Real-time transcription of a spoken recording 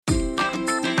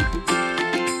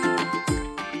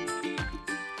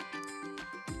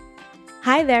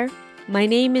Hi there, my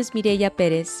name is Mireya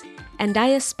Perez, and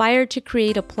I aspire to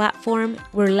create a platform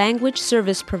where language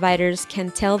service providers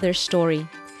can tell their story,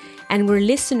 and where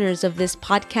listeners of this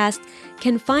podcast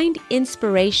can find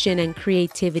inspiration and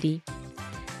creativity.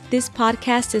 This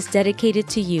podcast is dedicated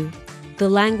to you, the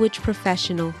language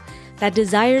professional that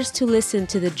desires to listen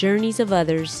to the journeys of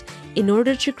others in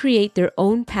order to create their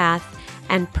own path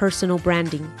and personal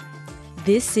branding.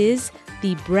 This is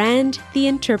the Brand the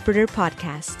Interpreter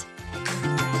podcast.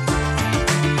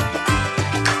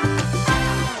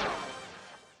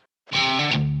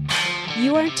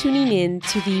 You are tuning in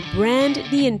to the Brand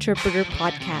the Interpreter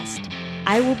podcast.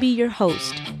 I will be your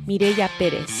host, Mireya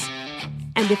Perez.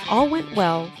 And if all went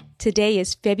well, today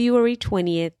is February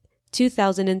 20th,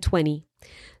 2020,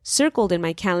 circled in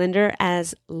my calendar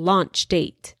as launch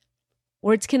date.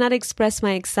 Words cannot express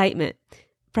my excitement.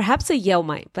 Perhaps a yell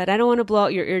might, but I don't want to blow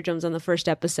out your eardrums on the first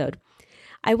episode.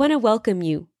 I want to welcome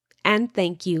you and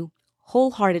thank you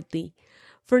wholeheartedly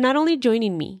for not only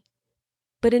joining me,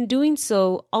 but in doing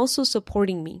so, also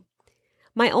supporting me.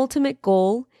 My ultimate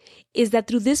goal is that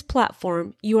through this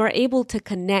platform, you are able to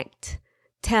connect,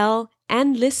 tell,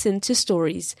 and listen to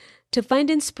stories to find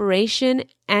inspiration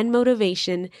and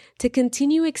motivation to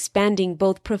continue expanding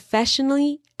both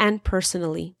professionally and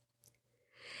personally.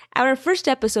 Our first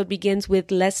episode begins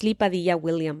with Leslie Padilla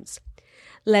Williams.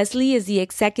 Leslie is the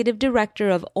executive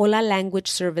director of Hola Language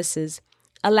Services,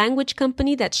 a language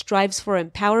company that strives for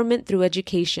empowerment through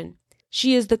education.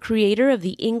 She is the creator of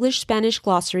the English-Spanish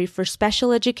glossary for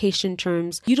special education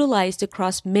terms utilized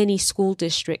across many school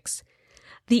districts,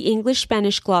 the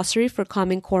English-Spanish glossary for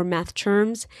Common Core math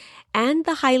terms, and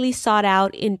the highly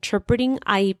sought-out Interpreting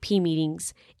IEP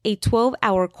Meetings, a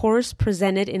 12-hour course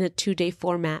presented in a 2-day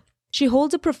format. She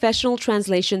holds a professional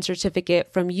translation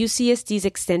certificate from UCSD's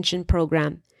Extension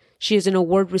program. She is an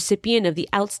award recipient of the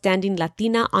Outstanding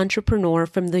Latina Entrepreneur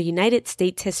from the United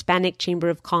States Hispanic Chamber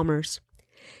of Commerce.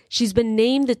 She's been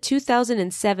named the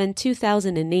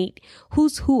 2007-2008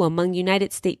 Who's Who among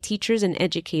United States teachers and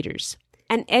educators,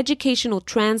 an educational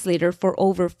translator for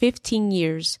over 15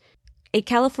 years, a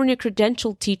California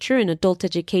credentialed teacher in adult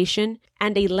education,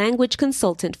 and a language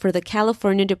consultant for the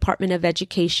California Department of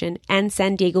Education and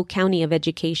San Diego County of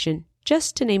Education,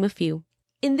 just to name a few.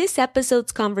 In this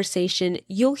episode's conversation,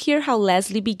 you'll hear how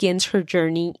Leslie begins her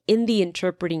journey in the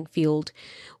interpreting field.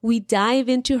 We dive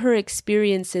into her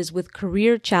experiences with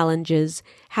career challenges,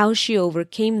 how she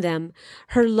overcame them,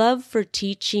 her love for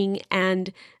teaching,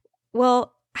 and,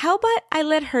 well, how about I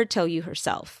let her tell you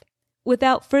herself?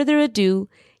 Without further ado,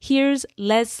 here's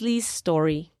Leslie's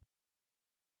story.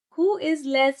 Who is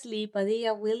Leslie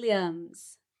Padilla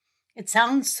Williams? It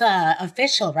sounds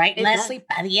official, right? Leslie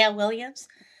Padilla Williams.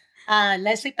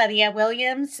 Leslie Padilla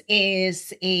Williams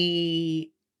is a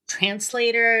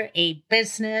translator, a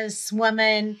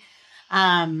businesswoman,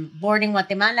 born in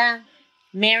Guatemala,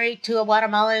 married to a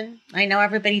Guatemalan. I know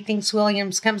everybody thinks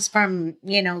Williams comes from,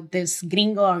 this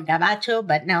gringo or gabacho,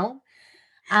 but no.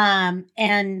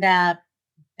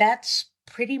 That's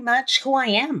pretty much who I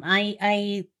am.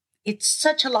 It's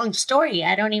such a long story.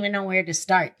 I don't even know where to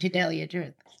start, to tell you the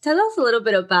truth. Tell us a little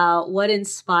bit about what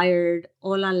inspired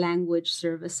Hola Language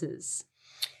Services.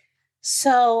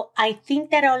 So I think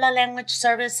that Hola Language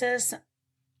Services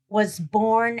was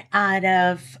born out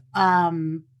of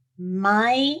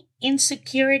my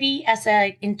insecurity as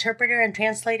an interpreter and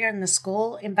translator in the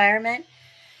school environment,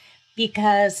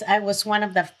 because I was one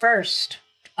of the first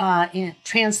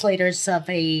translators of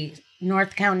a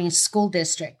North County school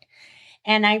district.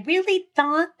 And I really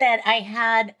thought that I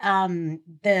had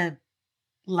the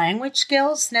language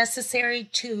skills necessary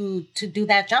to do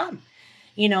that job.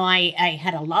 I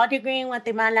had a law degree in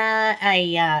Guatemala.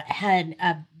 I had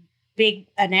an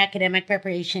academic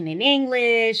preparation in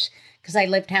English because I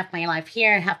lived half my life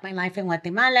here, half my life in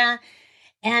Guatemala.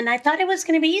 And I thought it was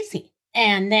going to be easy.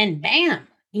 And then bam,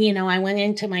 I went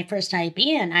into my first IEP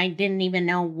and I didn't even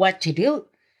know what to do.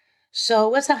 So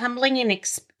it was a humbling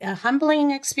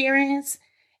experience.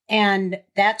 And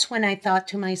that's when I thought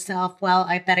to myself, well,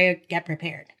 I better get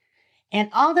prepared. And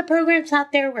all the programs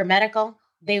out there were medical.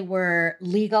 They were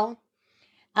legal.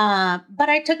 But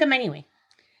I took them anyway.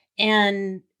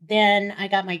 And then I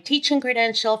got my teaching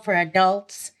credential for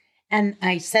adults. And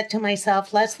I said to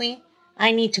myself, Leslie,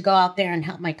 I need to go out there and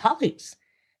help my colleagues,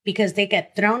 because they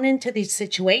get thrown into these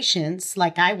situations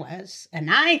like I was.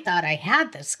 And I thought I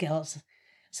had the skills.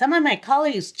 Some of my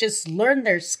colleagues just learned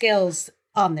their skills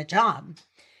on the job.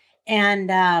 And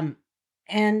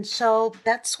so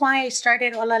that's why I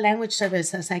started Hola Language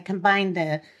Services. I combined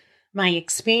my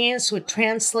experience with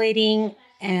translating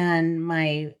and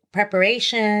my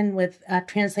preparation with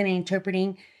translating and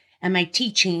interpreting and my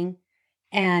teaching.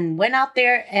 and went out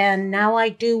there, and now I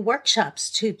do workshops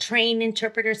to train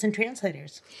interpreters and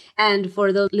translators. And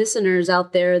for the listeners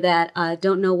out there that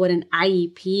don't know what an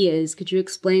IEP is, could you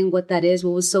explain what that is?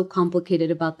 What was so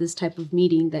complicated about this type of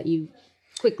meeting that you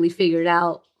quickly figured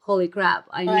out, holy crap,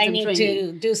 I need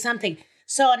to do something.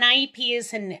 So an IEP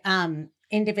is an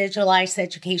individualized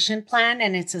education plan,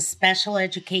 and it's a special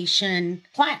education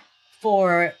plan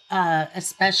for a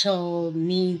special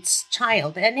needs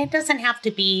child. And it doesn't have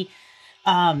to be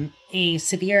a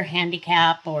severe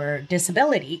handicap or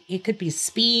disability. It could be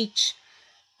speech.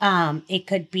 It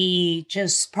could be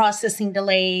just processing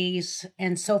delays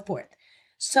and so forth.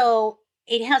 So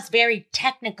it has very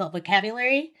technical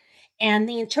vocabulary, and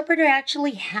the interpreter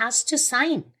actually has to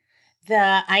sign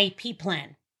the IEP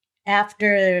plan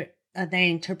after the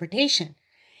interpretation.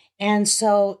 And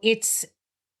so it's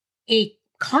a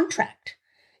contract.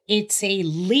 It's a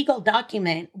legal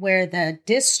document where the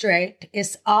district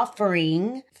is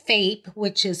offering FAPE,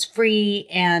 which is free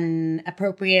and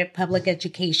appropriate public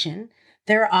education,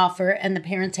 their offer, and the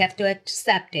parents have to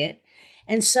accept it.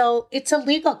 And so it's a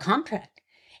legal contract.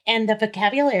 And the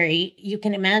vocabulary, you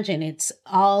can imagine, it's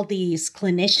all these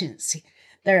clinicians.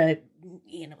 There are,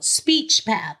 speech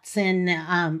paths and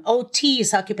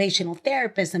OTs, occupational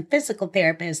therapists and physical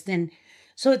therapists. And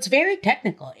so it's very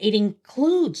technical. It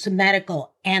includes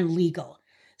medical and legal,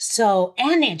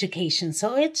 and education.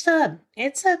 So it's a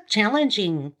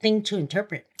challenging thing to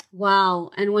interpret.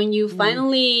 Wow. And when you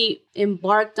finally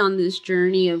embarked on this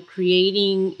journey of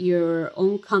creating your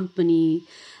own company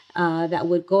that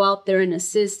would go out there and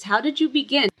assist, how did you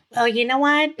begin? Well, you know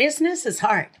what? Business is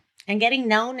hard, and getting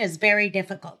known is very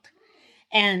difficult.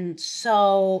 And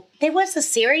so there was a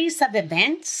series of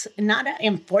events, not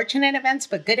unfortunate events,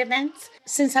 but good events.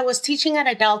 Since I was teaching at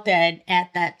adult ed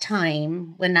at that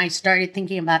time, when I started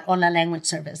thinking about Hola Language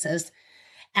Services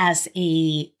as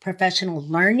a professional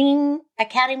learning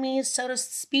academy, so to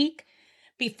speak,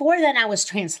 before then I was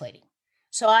translating.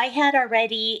 So I had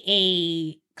already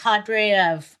a cadre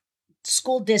of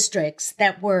school districts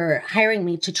that were hiring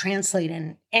me to translate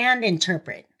and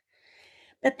interpret.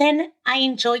 But then I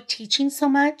enjoyed teaching so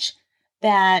much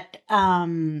that,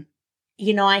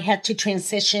 I had to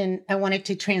transition. I wanted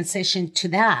to transition to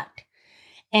that.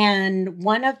 And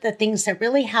one of the things that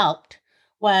really helped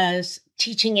was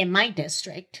teaching in my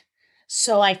district.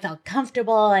 So I felt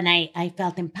comfortable, and I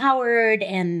felt empowered.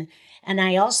 And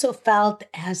I also felt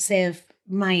as if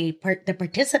the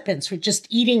participants were just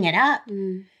eating it up.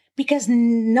 Because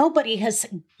nobody has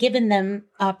given them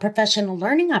professional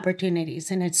learning opportunities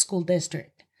in its school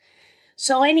district.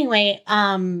 So anyway,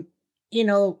 I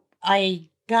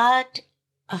got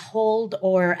a hold,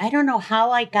 or I don't know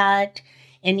how I got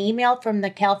an email from the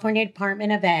California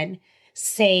Department of Ed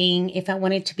saying if I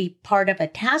wanted to be part of a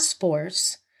task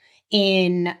force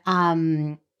in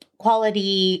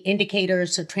quality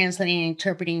indicators of translating and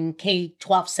interpreting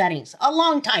K-12 settings. A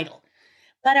long title,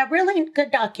 but a really good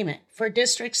document for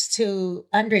districts to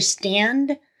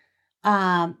understand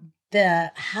how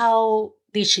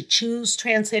they should choose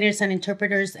translators and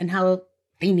interpreters and how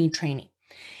they need training.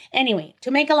 Anyway,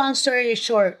 to make a long story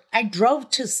short, I drove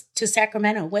to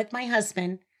Sacramento with my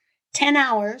husband, 10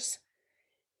 hours,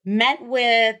 met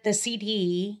with the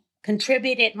CDE,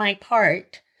 contributed my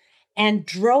part, and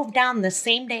drove down the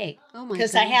same day. Oh my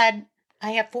because I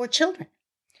have 4 children.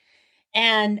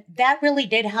 And that really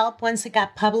did help once it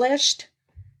got published.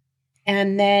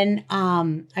 And then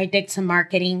I did some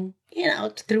marketing,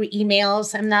 through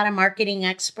emails. I'm not a marketing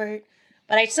expert,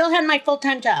 but I still had my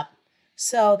full-time job.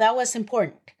 So that was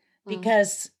important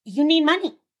because you need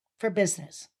money for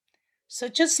business. So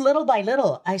just little by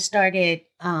little, I started,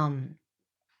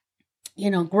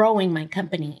 growing my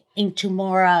company into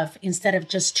more of, instead of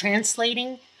just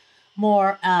translating,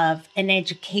 more of an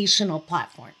educational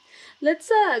platform.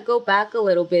 Let's go back a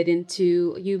little bit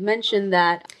into, you mentioned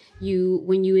that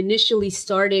when you initially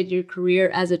started your career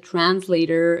as a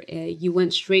translator, you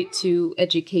went straight to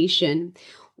education.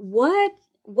 What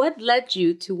led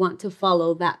you to want to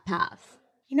follow that path?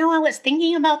 I was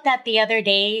thinking about that the other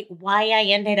day, why I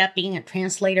ended up being a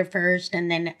translator first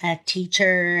and then a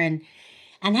teacher. And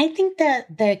I think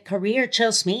that the career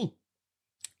chose me.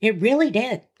 It really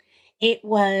did. It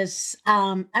was,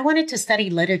 I wanted to study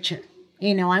literature.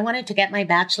 I wanted to get my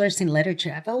bachelor's in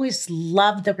literature. I've always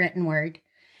loved the written word.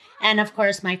 And of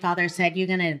course, my father said, you're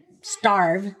going to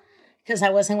starve, because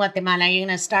I was in Guatemala. You're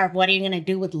going to starve. What are you going to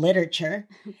do with literature?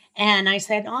 And I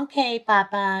said, okay,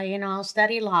 Papa, I'll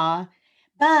study law.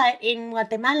 But in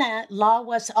Guatemala, law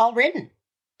was all written.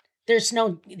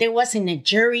 There wasn't a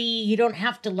jury. You don't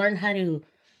have to learn how to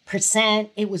present.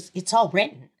 It's all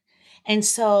written. And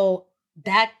so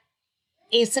that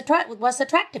was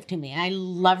attractive to me. I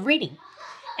love reading.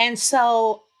 And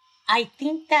so I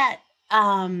think that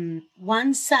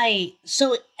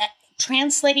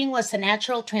translating was a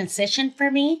natural transition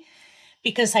for me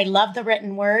because I love the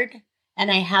written word and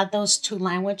I had those two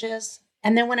languages.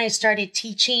 And then when I started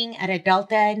teaching at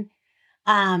adult ed,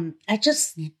 I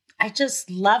just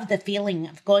love the feeling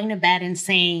of going to bed and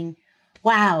saying,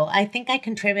 wow, I think I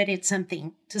contributed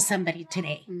something to somebody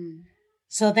today.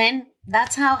 So then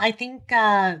that's how I think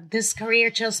this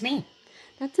career chose me.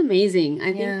 That's amazing.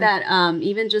 I think that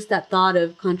even just that thought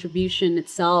of contribution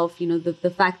itself,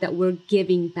 the fact that we're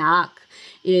giving back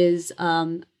is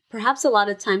perhaps a lot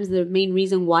of times the main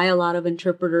reason why a lot of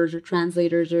interpreters or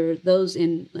translators or those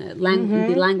in the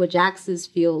language access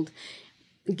field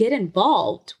get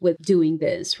involved with doing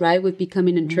this, right? With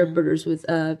becoming interpreters, with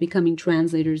becoming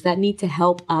translators that need to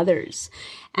help others.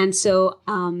 And so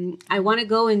I want to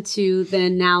go into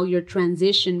then now your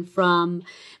transition from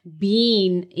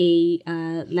being a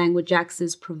language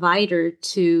access provider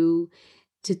to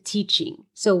teaching.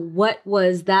 So what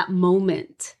was that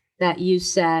moment that you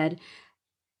said,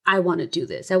 I want to do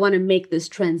this. I want to make this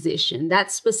transition.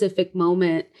 That specific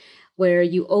moment where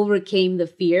you overcame the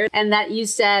fear and that you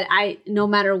said, no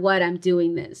matter what, I'm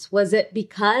doing this. Was it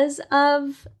because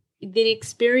of the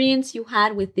experience you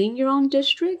had within your own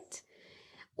district?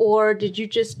 Or did you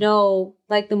just know,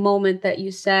 like the moment that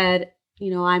you said,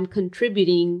 I'm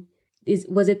contributing,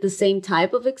 was it the same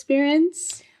type of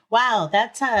experience? Wow,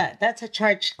 that's a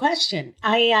charged question.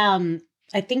 I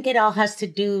think it all has to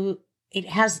do,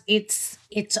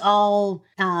 it's all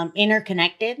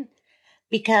interconnected.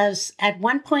 Because at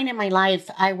one point in my life,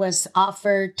 I was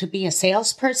offered to be a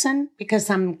salesperson because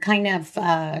I'm kind of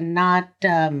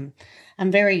I'm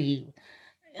very,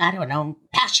 I don't know,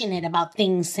 passionate about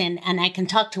things and I can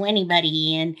talk to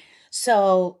anybody. And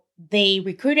so they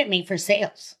recruited me for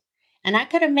sales. And I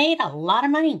could have made a lot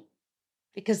of money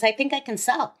because I think I can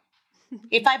sell.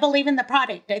 If I believe in the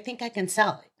product, I think I can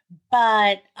sell it.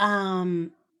 But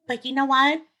you know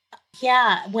what?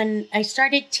 Yeah, when I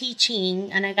started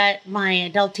teaching and I got my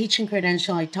adult teaching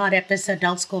credential, I taught at this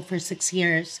adult school for 6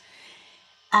 years.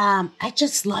 I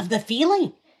just love the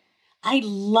feeling. I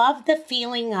love the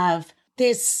feeling of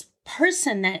this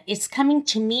person that is coming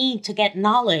to me to get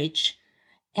knowledge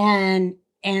and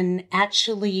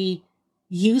actually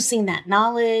using that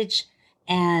knowledge.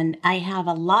 And I have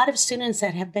a lot of students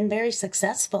that have been very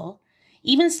successful,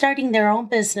 even starting their own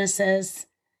businesses.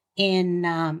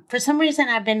 For some reason,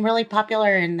 I've been really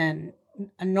popular in the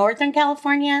Northern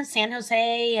California, San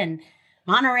Jose and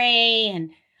Monterey.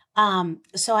 And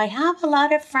so I have a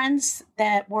lot of friends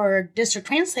that were district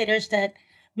translators that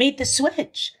made the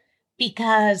switch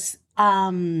because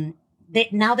now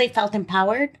they felt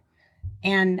empowered.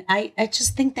 And I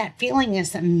just think that feeling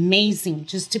is amazing,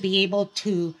 just to be able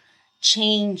to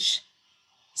change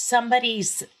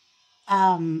somebody's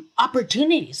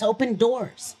opportunities, open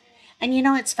doors. And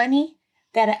it's funny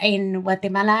that in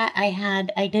Guatemala,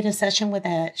 I did a session with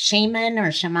a shaman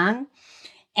or shaman.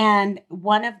 And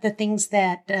one of the things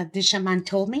that the shaman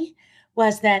told me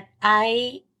was that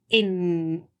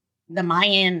in the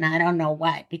Mayan, I don't know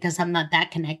why, because I'm not that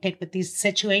connected with these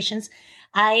situations,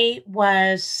 I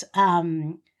was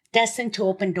destined to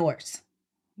open doors.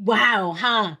 Wow,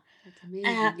 huh? That's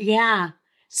amazing. Yeah.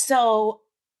 So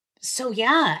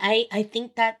yeah, I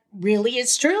think that really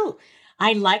is true.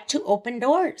 I like to open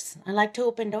doors. And I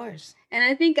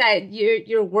think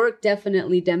your work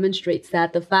definitely demonstrates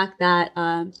that. The fact that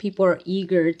people are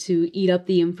eager to eat up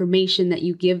the information that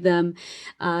you give them,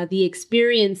 the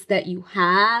experience that you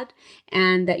had,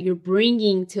 and that you're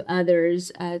bringing to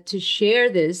others to share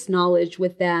this knowledge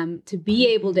with them, to be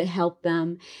able to help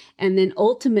them, and then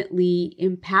ultimately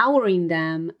empowering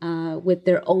them with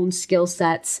their own skill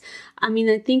sets. I mean,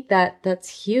 I think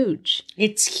that's huge.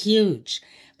 It's huge.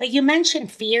 But you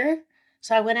mentioned fear,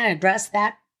 so I want to address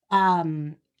that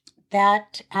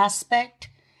aspect.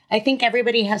 I think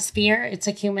everybody has fear. It's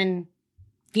a human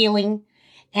feeling.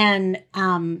 And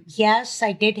yes,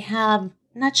 I did have,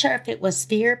 I'm not sure if it was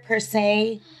fear per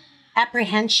se,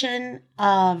 apprehension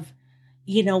of,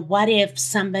 what if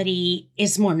somebody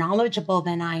is more knowledgeable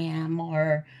than I am,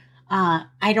 or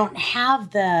I don't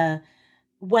have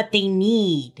what they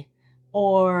need,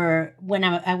 or when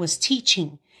I was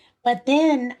teaching. But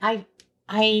then I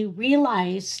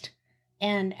realized,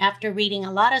 and after reading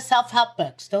a lot of self-help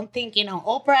books, don't think,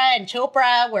 Oprah and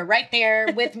Chopra were right there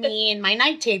with me in my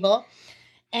night table.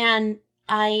 And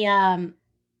I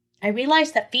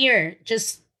realized that fear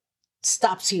just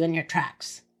stops you in your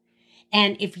tracks.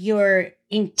 And if your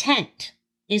intent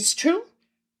is true,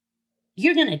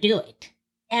 you're going to do it.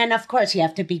 And of course, you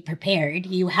have to be prepared.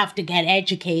 You have to get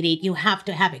educated. You have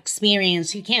to have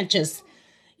experience. You can't just,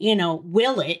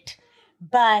 will it.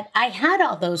 But I had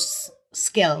all those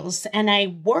skills and I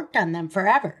worked on them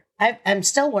forever. I'm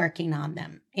still working on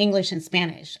them, English and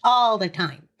Spanish, all the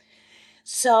time.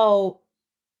 So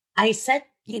I said,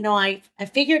 I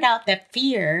figured out that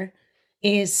fear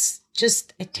is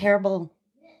just a terrible,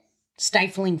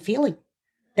 stifling feeling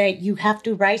that you have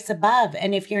to rise above.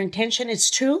 And if your intention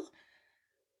is true,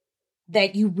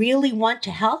 that you really want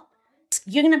to help,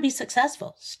 you're going to be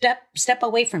successful. Step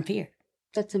away from fear.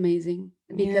 That's amazing.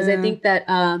 Because I think that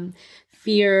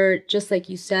fear, just like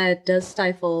you said, does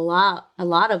stifle a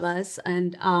lot of us.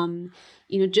 And,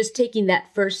 just taking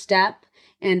that first step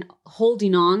and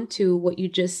holding on to what you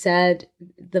just said,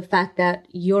 the fact that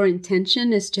your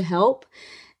intention is to help,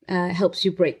 helps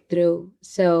you break through.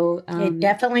 So it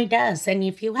definitely does. And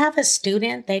if you have a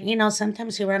student that,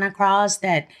 sometimes you run across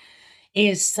that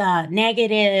is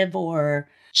negative or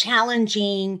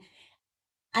challenging,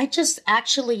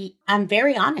 I'm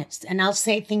very honest. And I'll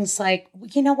say things like,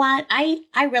 you know what? I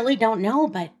really don't know,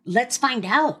 but let's find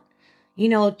out.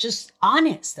 Just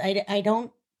honest. I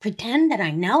don't pretend that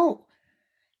I know.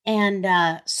 And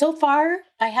so far,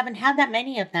 I haven't had that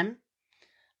many of them.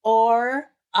 Or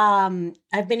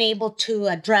I've been able to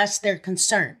address their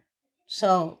concern.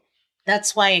 So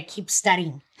that's why I keep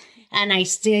studying. And I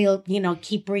still,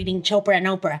 keep reading Chopra and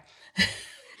Oprah.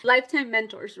 Lifetime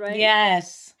mentors, right?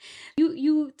 Yes.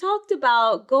 You talked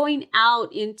about going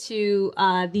out into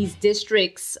these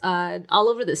districts all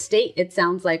over the state, it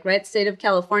sounds like, right? State of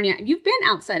California. You've been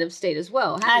outside of state as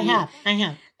well, haven't you? I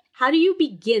have. How do you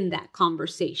begin that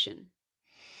conversation?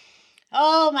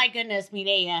 Oh, my goodness,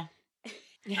 Mireya.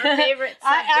 Our favorite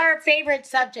subject. Our favorite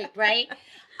subject, right?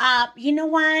 You know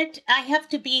what? I have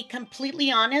to be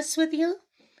completely honest with you.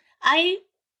 I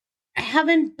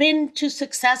haven't been too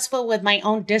successful with my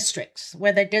own districts,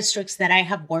 with the districts that I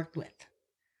have worked with.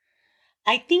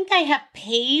 I think I have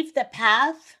paved the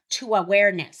path to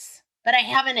awareness, but I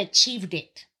haven't achieved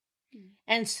it.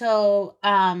 And so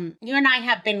you and I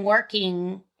have been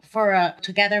working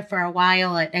together for a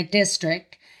while at a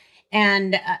district,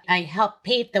 and I helped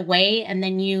pave the way, and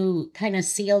then you kind of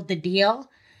sealed the deal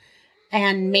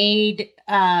and made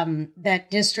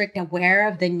that district aware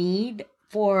of the need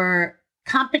for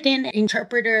competent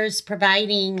interpreters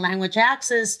providing language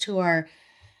access to our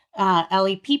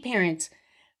LEP parents.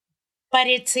 But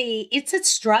it's a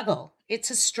struggle.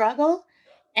 It's a struggle.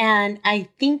 And I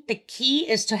think the key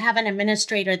is to have an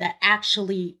administrator that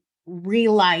actually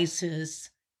realizes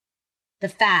the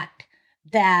fact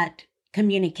that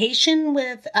communication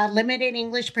with limited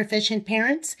English proficient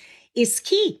parents is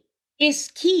key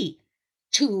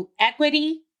to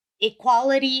equity,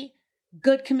 equality,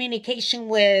 good communication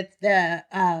with the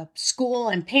school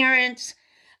and parents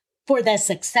for the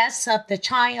success of the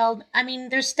child. I mean,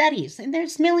 there's studies, and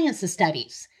there's millions of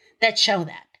studies that show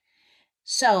that.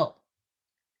 So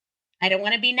I don't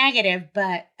want to be negative,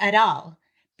 but at all,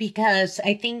 because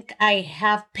I think I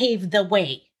have paved the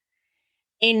way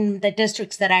in the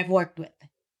districts that I've worked with.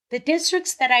 The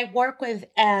districts that I work with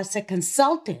as a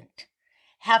consultant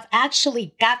have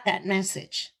actually got that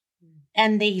message,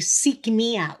 and they seek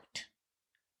me out.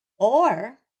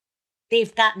 Or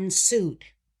they've gotten sued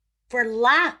for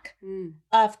lack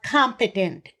of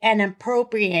competent and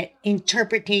appropriate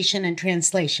interpretation and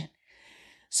translation.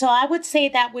 So I would say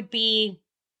that would be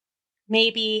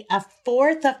maybe a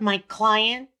fourth of my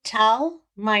clientele,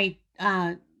 my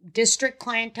district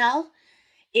clientele,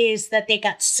 is that they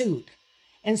got sued.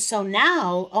 And so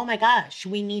now, oh my gosh,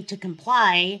 we need to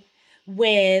comply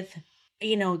with,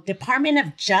 Department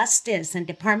of Justice and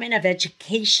Department of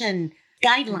Education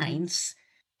guidelines.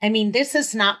 I mean, this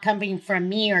is not coming from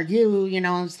me or you,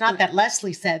 it's not that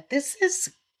Leslie said. This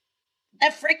is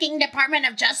the freaking Department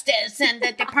of Justice and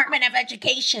the Department of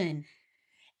Education.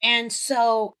 And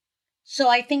so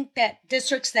I think that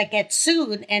districts that get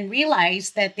sued and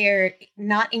realize that they're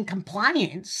not in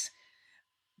compliance,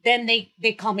 then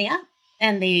they call me up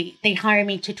and they hire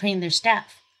me to train their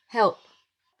staff. Help.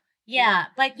 Yeah,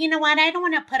 but you know what? I don't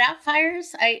want to put out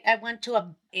fires. I want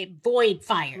to avoid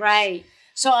fires. Right.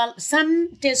 So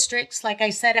some districts, like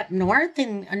I said, up north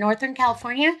in Northern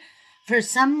California, for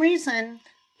some reason,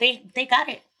 they got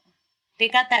it. They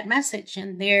got that message,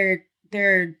 and they're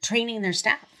training their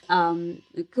staff.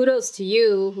 Kudos to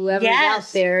you, whoever's out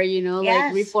there,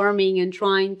 like reforming and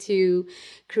trying to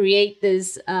create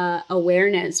this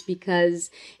awareness,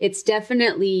 because it's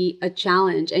definitely a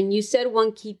challenge. And you said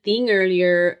one key thing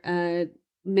earlier,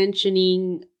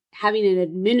 mentioning having an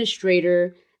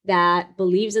administrator that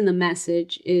believes in the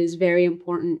message is very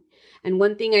important. And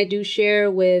one thing I do share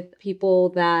with people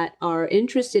that are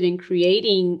interested in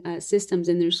creating systems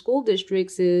in their school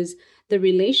districts is the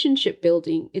relationship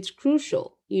building. It's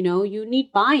crucial. You know, you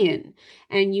need buy-in,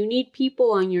 and you need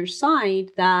people on your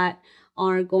side that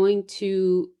are going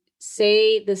to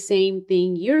say the same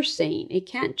thing you're saying. It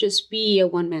can't just be a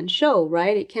one-man show,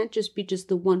 right? It can't just be just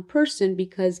the one person,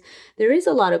 because there is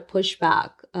a lot of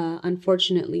pushback,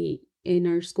 unfortunately, in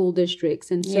our school districts.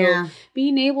 And so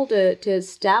being able to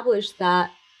establish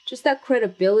that, just that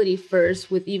credibility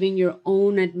first with even your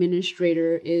own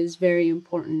administrator is very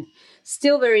important.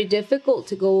 Still very difficult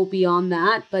to go beyond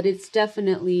that, but it's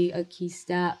definitely a key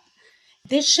step.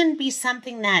 This shouldn't be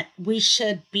something that we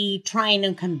should be trying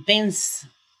to convince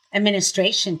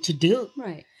administration to do.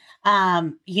 Right.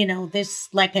 You know, this,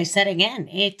 like I said again,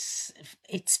 it's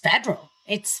federal.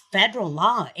 It's federal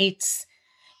law. It's,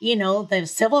 you know, the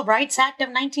Civil Rights Act of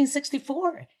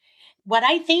 1964. What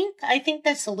I think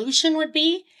the solution would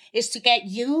be is to get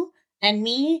you and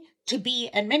me to be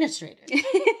administrators.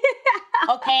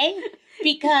 Okay?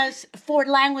 Because for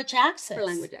language access.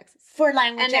 For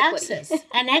language access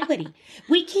and equity.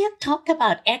 We can't talk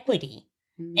about equity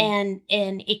and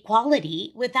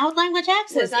equality without language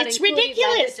access. It's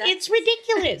ridiculous. It's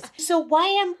ridiculous. So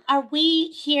why are we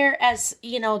here as,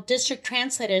 you know, district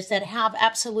translators that have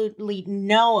absolutely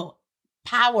no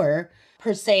power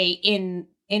per se in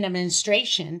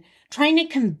administration, trying to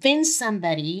convince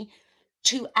somebody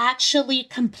to actually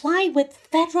comply with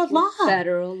federal law?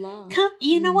 Federal law.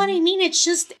 You know what I mean? It's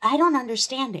just, I don't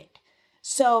understand it.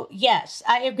 So yes,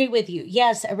 I agree with you.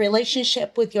 Yes, a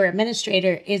relationship with your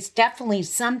administrator is definitely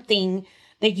something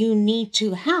that you need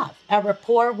to have. A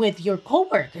rapport with your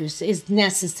coworkers is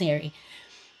necessary.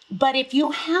 But if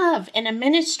you have an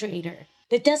administrator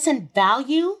that doesn't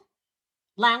value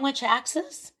language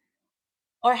access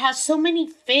or has so many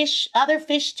other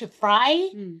fish to fry,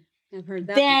 I've heard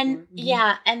that then, before.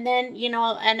 yeah. And then, you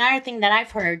know, another thing that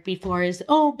I've heard before is,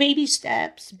 oh, baby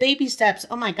steps.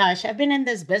 Oh my gosh, I've been in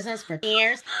this business for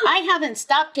years. I haven't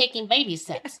stopped taking baby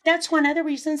steps. That's one of the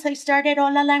reasons I started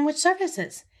Hola Language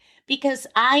Services, because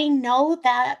I know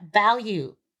that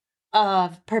value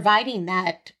of providing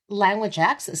that language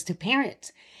access to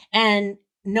parents, and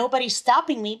nobody's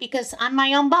stopping me because I'm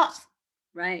my own boss.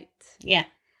 Right. Yeah.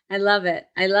 I love it.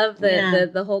 I love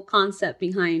the whole concept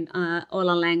behind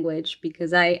Hola Language,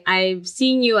 because I've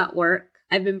seen you at work.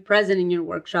 I've been present in your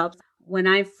workshops. When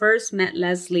I first met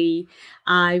Leslie,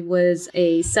 I was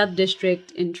a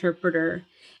sub-district interpreter,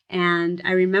 and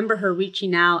I remember her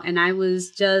reaching out, and I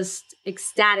was just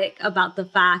ecstatic about the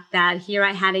fact that here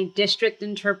I had a district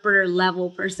interpreter level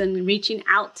person reaching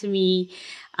out to me,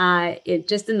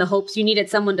 just in the hopes you needed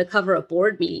someone to cover a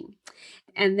board meeting.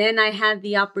 And then I had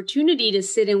the opportunity to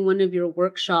sit in one of your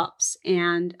workshops,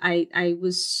 and I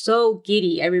was so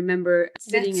giddy. I remember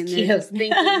sitting in there just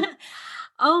thinking,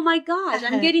 oh my gosh,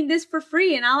 I'm getting this for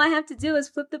free, and all I have to do is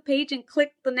flip the page and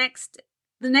click the next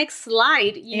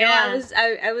slide. You know,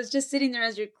 I was just sitting there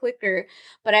as your clicker,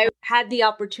 but I had the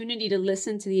opportunity to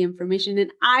listen to the information,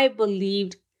 and I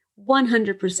believed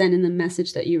 100% in the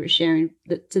message that you were sharing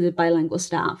to the bilingual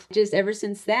staff. Just ever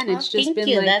since then, it's just been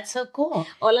like, that's so cool.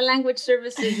 Hola Language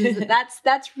Services,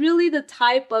 that's really the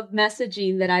type of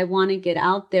messaging that I want to get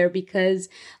out there, because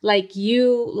like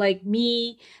you, like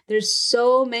me, there's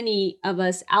so many of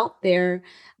us out there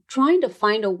trying to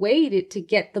find a way to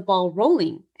get the ball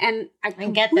rolling. And I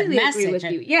completely agree with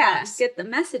you. Yeah, get the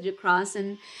message across.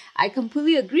 And I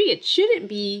completely agree. It shouldn't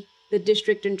be the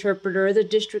district interpreter or the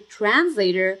district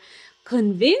translator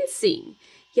convincing.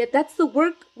 Yet that's the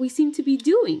work we seem to be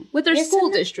doing with our school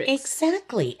districts.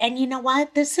 Exactly. And you know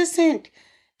what? This isn't,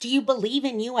 do you believe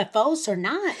in UFOs or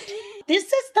not? This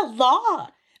is the law.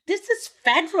 This is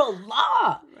federal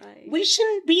law. Right. We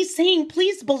shouldn't be saying,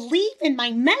 please believe in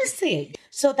my message.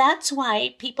 So that's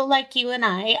why people like you and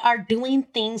I are doing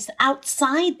things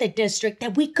outside the district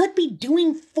that we could be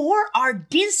doing for our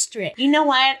district. You know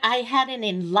what? I had an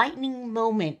enlightening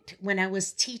moment when I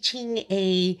was teaching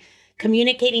a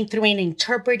communicating through an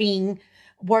interpreting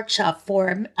workshop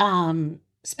for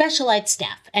special ed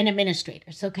staff and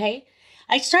administrators, okay?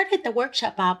 I started the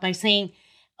workshop out by saying,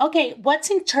 okay,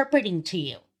 what's interpreting to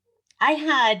you? I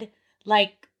had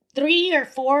like 3 or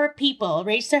 4 people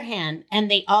raise their hand,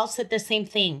 and they all said the same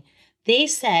thing. They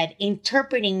said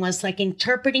interpreting was like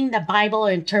interpreting the Bible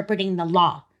or interpreting the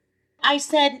law. I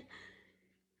said,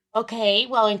 okay,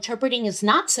 well, interpreting is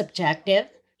not subjective.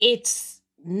 It's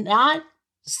not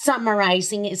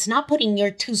summarizing. It's not putting your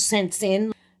 2 cents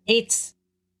in. It's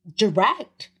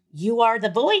direct. You are the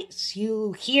voice.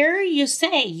 You hear, you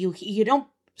say. You don't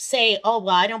say, oh,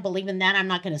 well, I don't believe in that. I'm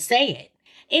not going to say it.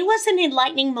 it was an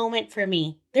enlightening moment for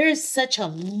me. There is such a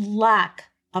lack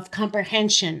of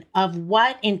comprehension of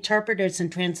what interpreters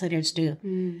and translators do.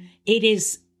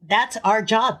 That's our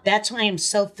job. That's why I'm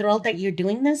so thrilled that you're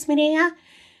doing this, Mireya.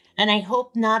 And I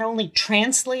hope not only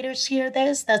translators hear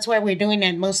this. That's why we're doing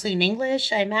it mostly in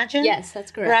English, I imagine. Yes,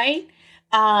 that's correct. Right?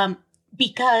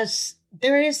 Because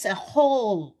there is a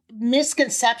whole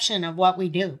misconception of what we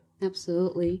do.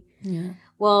 Absolutely. Yeah.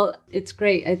 Well, it's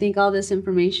great. I think all this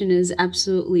information is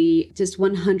absolutely just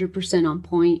 100% on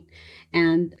point.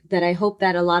 And that I hope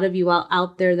that a lot of you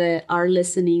out there that are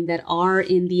listening, that are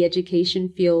in the education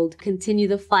field, continue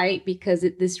the fight, because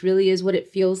this really is what it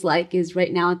feels like is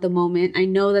right now at the moment. I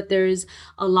know that there's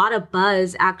a lot of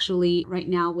buzz actually right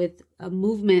now with a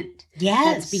movement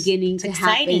that's beginning to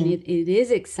happen. It is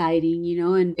exciting,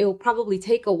 and it will probably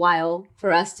take a while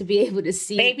for us to be able to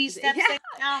see. Baby steps. Yeah.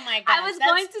 Oh my God. I was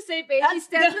going to say baby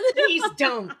steps. Please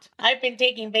don't. I've been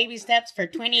taking baby steps for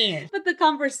 20 years. But the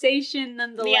conversation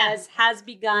nonetheless has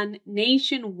begun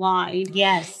nationwide.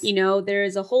 Yes. There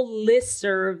is a whole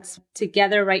listserv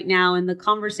together right now, and the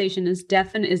conversation is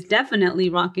definitely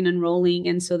rocking and rolling.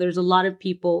 And so there's a lot of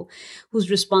people whose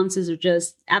responses are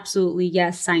just absolutely,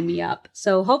 yes, sign me up.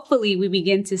 So hopefully we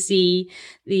begin to see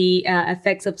the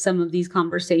effects of some of these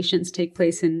conversations take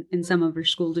place in some of our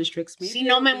school districts. Maybe si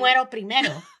no me muero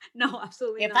primero. No,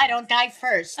 absolutely if not. I don't die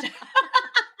first.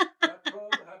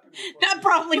 That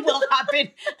probably will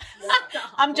happen.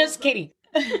 I'm just kidding.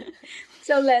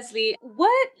 So Leslie,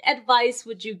 what advice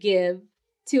would you give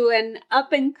to an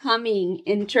up-and-coming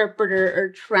interpreter or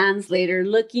translator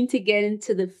looking to get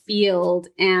into the field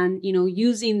and,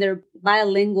 using their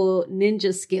bilingual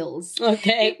ninja skills?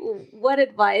 Okay. What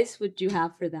advice would you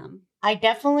have for them? I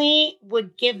definitely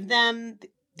would give them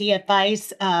the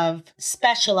advice of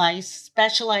specialize.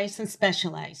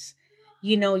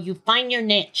 You find your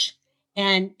niche.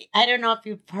 And I don't know if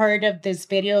you've heard of this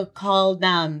video called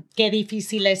Qué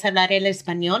difícil es hablar el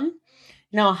español.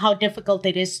 How difficult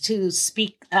it is to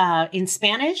speak in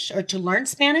Spanish or to learn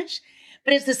Spanish.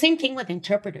 But it's the same thing with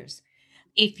interpreters.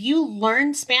 If you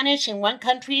learn Spanish in one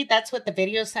country, that's what the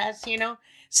video says,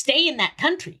 stay in that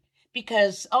country.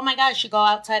 Because, oh my gosh, you go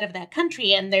outside of that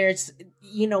country and there's,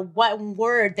 one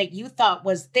word that you thought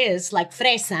was this, like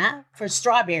fresa for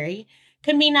strawberry,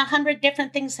 could mean 100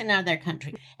 different things in another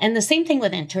country. And the same thing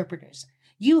with interpreters.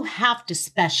 You have to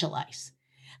specialize.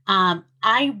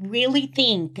 I really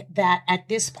think that at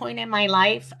this point in my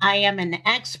life, I am an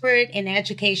expert in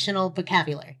educational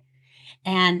vocabulary.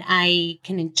 And I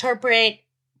can interpret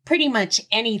pretty much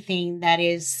anything that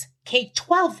is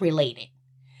K-12 related.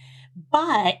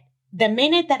 But the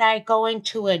minute that I go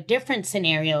into a different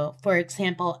scenario, for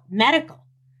example, medical,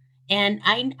 and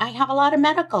I have a lot of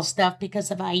medical stuff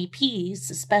because of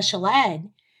IEPs, special ed,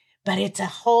 but it's a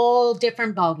whole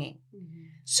different ballgame. Mm-hmm.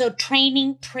 So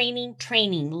training,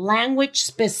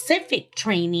 language-specific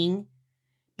training,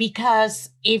 because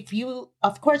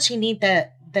of course, you need the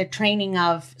training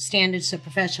of standards of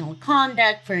professional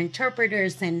conduct for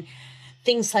interpreters and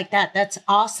things like that. That's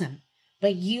awesome.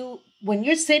 But when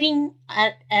you're sitting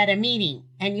at a meeting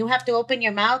and you have to open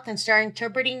your mouth and start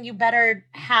interpreting, you better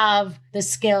have the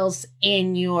skills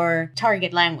in your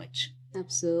target language.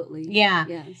 Absolutely. Yeah.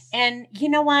 Yes. And you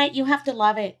know what? You have to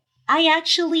love it. I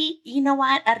actually,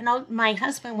 I don't know, my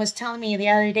husband was telling me the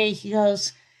other day, he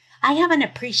goes, I have an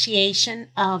appreciation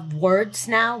of words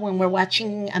now when we're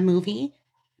watching a movie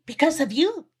because of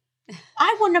you.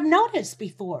 I wouldn't have noticed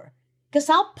before. Because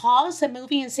I'll pause a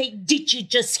movie and say, did you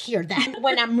just hear that?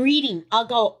 When I'm reading, I'll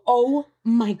go, oh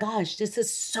my gosh, this is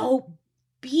so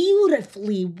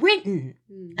beautifully written.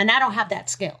 And I don't have that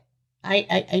skill.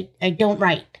 I don't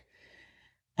write.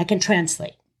 I can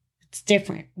translate. It's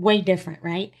different, way different,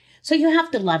 right? So you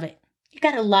have to love it. You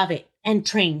got to love it and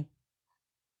train.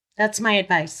 That's my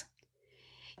advice.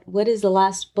 What is the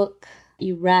last book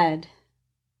you read?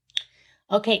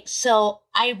 Okay, so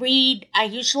I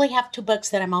usually have 2 books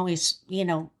that I'm always,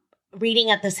 reading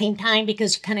at the same time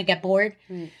because you kind of get bored.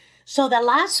 Mm. So the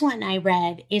last one I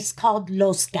read is called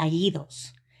Los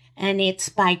Caídos, and it's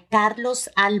by Carlos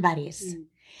Alvarez. Mm.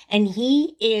 And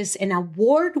he is an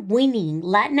award-winning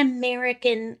Latin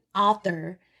American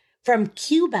author from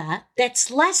Cuba that's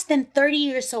less than 30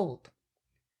 years old.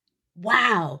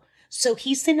 Wow. So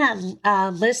he's in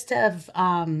a list of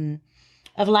Latin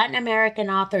American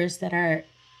authors that are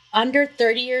under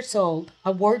 30 years old,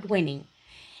 award-winning.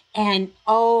 And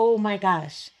oh my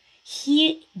gosh,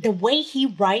 the way he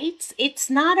writes, it's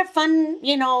not a fun,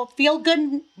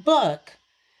 feel-good book,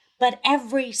 but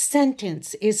every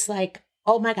sentence is like,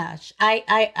 oh my gosh,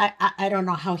 I don't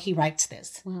know how he writes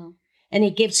this. Wow. And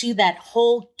it gives you that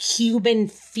whole Cuban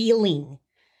feeling.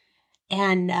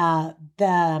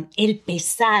 the el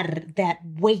pesar, that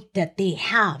weight that they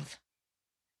have.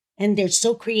 And they're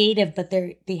so creative, but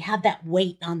they have that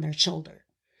weight on their shoulder.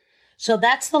 So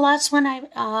that's the last one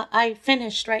I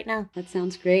finished right now. That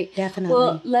sounds great. Definitely.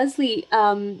 Well, Leslie,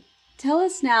 tell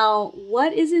us now,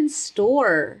 what is in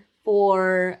store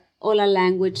for Hola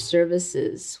Language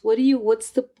Services?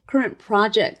 What's the current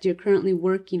project you're currently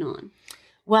working on?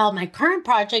 Well, my current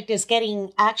project is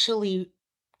actually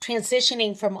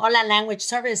transitioning from Hola Language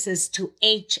Services to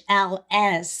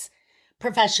HLS,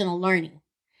 Professional Learning.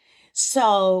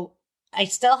 So I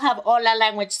still have Hola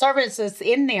Language Services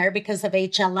in there because of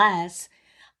HLS,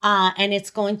 and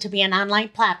it's going to be an online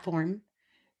platform.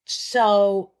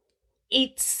 So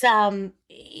it's a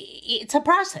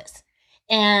process.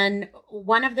 And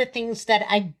one of the things that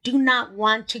I do not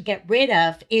want to get rid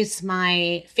of is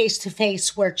my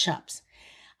face-to-face workshops.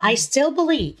 I still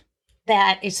believe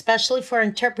that, especially for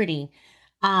interpreting,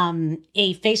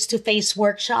 a face-to-face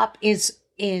workshop is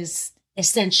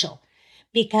essential,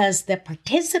 because the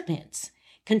participants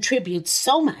contribute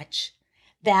so much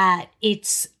that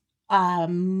it's a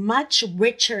much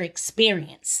richer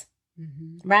experience,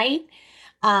 right?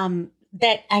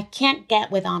 That I can't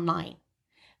get with online.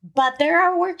 But there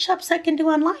are workshops I can do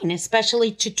online,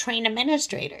 especially to train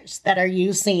administrators that are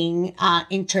using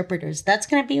interpreters. That's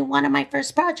going to be one of my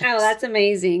first projects. Oh, that's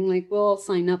amazing. Like, we'll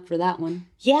sign up for that one.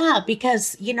 Yeah,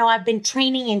 because, I've been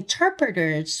training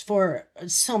interpreters for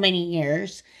so many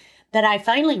years that I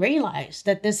finally realized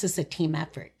that this is a team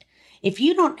effort. If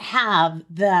you don't have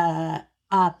the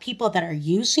people that are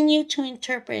using you to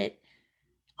interpret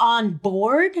on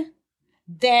board,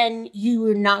 then you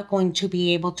are not going to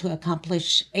be able to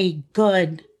accomplish a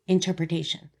good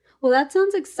interpretation. Well, that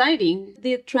sounds exciting.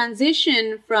 The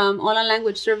transition from Hola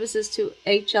Language Services to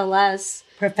HLS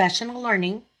Professional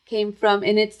Learning came from,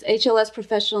 and it's HLS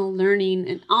Professional Learning,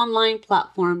 an online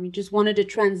platform. You just wanted to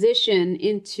transition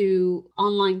into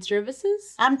online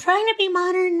services? I'm trying to be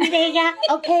modern, Mireya,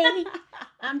 okay?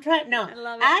 I'm trying. No, I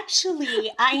love it. Actually,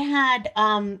 I had,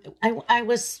 I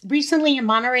was recently in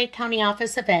Monterey County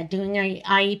Office of Ed doing a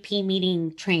IEP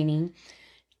meeting training.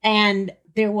 And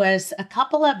there was a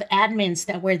couple of admins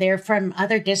that were there from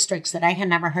other districts that I had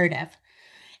never heard of.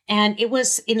 And it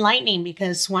was enlightening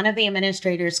because one of the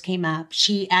administrators came up.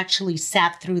 She actually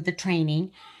sat through the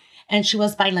training and she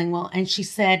was bilingual. And she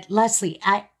said, Leslie,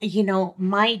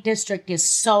 my district is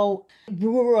so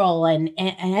rural and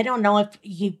I don't know if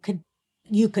you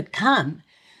could come.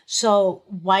 So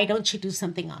why don't you do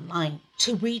something online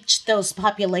to reach those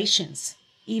populations?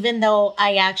 Even though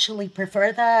I actually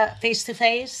prefer the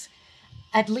face-to-face,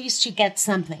 at least you get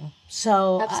something.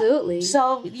 So absolutely.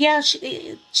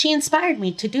 She inspired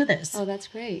me to do this. Oh, that's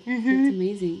great. Mm-hmm. That's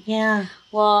amazing. Yeah.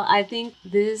 Well, I think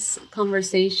this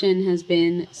conversation has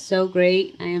been so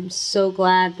great. I am so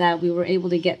glad that we were able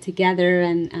to get together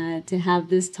and to have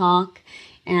this talk.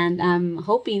 And I'm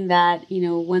hoping that,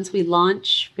 once we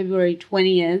launch February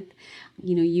 20th,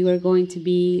 you are going to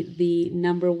be the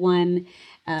number one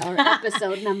or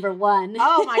episode number one.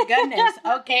 Oh, my goodness.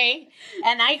 Okay.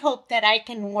 And I hope that I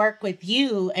can work with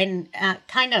you and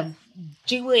kind of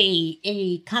do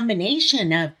a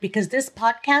combination of, because this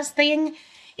podcast thing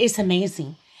is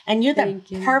amazing. And you're the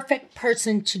perfect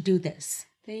person to do this.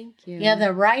 Thank you. You have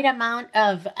the right amount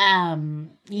of, animation,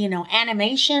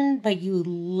 but you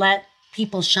let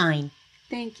people shine.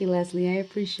 Thank you, Leslie. I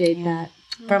appreciate that.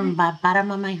 From the bottom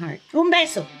of my heart. Un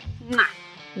beso.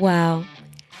 Wow.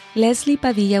 Leslie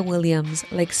Padilla Williams,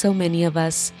 like so many of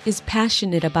us, is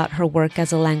passionate about her work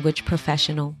as a language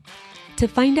professional. To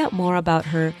find out more about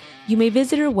her, you may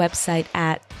visit her website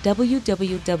at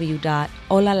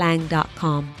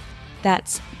www.holalang.com.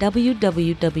 That's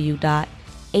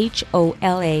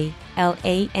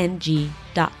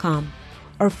www.holalang.com.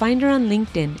 Or find her on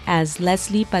LinkedIn as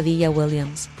Leslie Padilla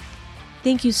Williams.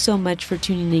 Thank you so much for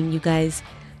tuning in, you guys.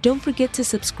 Don't forget to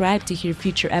subscribe to hear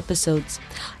future episodes.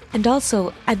 And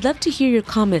also, I'd love to hear your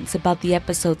comments about the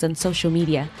episodes on social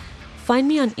media. Find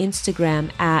me on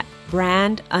Instagram at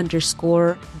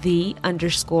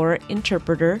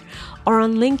brand_the_interpreter or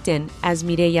on LinkedIn as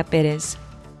Mireya Perez.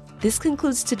 This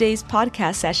concludes today's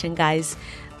podcast session, guys.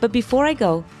 But before I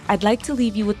go, I'd like to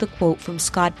leave you with a quote from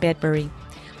Scott Bedbury,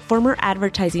 former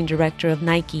advertising director of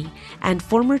Nike and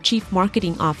former chief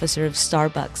marketing officer of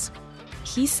Starbucks.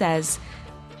 He says,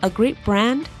 "A great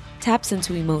brand taps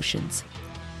into emotions.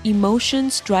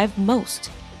 Emotions drive most,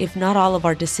 if not all, of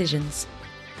our decisions.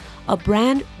 A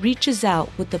brand reaches out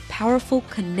with a powerful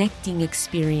connecting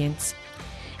experience.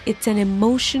 It's an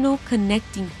emotional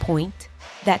connecting point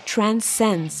that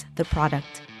transcends the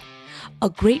product. A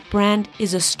great brand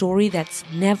is a story that's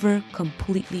never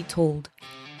completely told.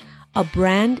 A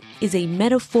brand is a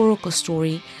metaphorical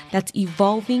story that's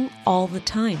evolving all the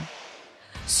time.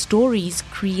 Stories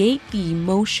create the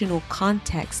emotional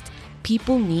context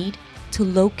people need to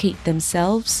locate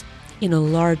themselves in a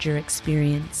larger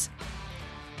experience.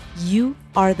 You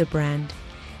are the brand.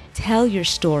 Tell your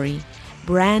story.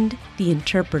 Brand the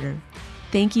interpreter.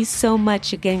 Thank you so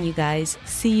much again, you guys.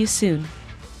 See you soon.